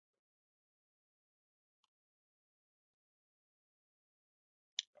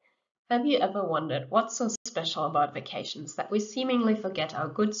Have you ever wondered what's so special about vacations that we seemingly forget our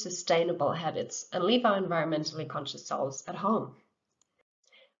good sustainable habits and leave our environmentally conscious selves at home?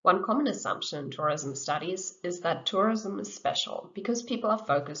 One common assumption in tourism studies is that tourism is special because people are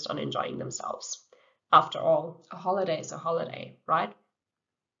focused on enjoying themselves. After all, a holiday is a holiday, right?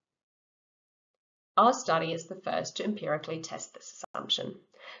 Our study is the first to empirically test this assumption.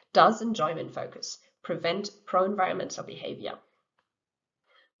 Does enjoyment focus prevent pro-environmental behavior?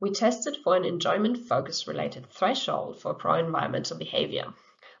 We tested for an enjoyment focus related threshold for pro-environmental behavior.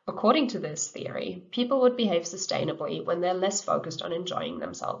 According to this theory, people would behave sustainably when they're less focused on enjoying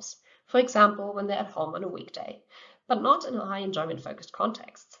themselves. For example, when they're at home on a weekday, but not in a high enjoyment focused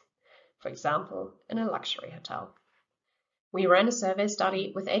context. For example, in a luxury hotel. We ran a survey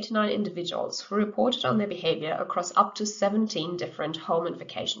study with 89 individuals who reported on their behavior across up to 17 different home and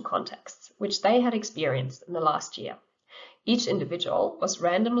vacation contexts, which they had experienced in the last year. Each individual was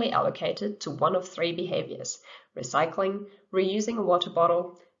randomly allocated to one of three behaviors: recycling, reusing a water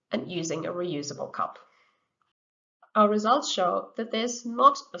bottle, and using a reusable cup. Our results show that there's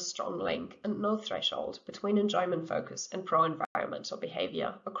not a strong link and no threshold between enjoyment focus and pro-environmental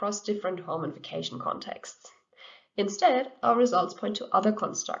behavior across different home and vacation contexts. Instead, our results point to other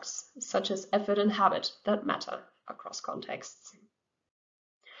constructs, such as effort and habit, that matter across contexts.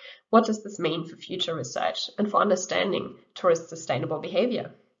 What does this mean for future research and for understanding tourist sustainable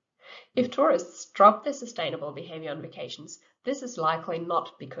behavior? If tourists drop their sustainable behavior on vacations, this is likely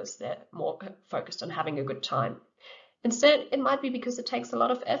not because they're more focused on having a good time. Instead, it might be because it takes a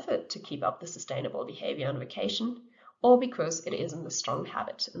lot of effort to keep up the sustainable behavior on vacation, or because it isn't a strong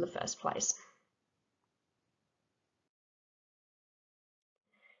habit in the first place.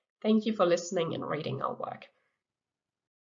 Thank you for listening and reading our work.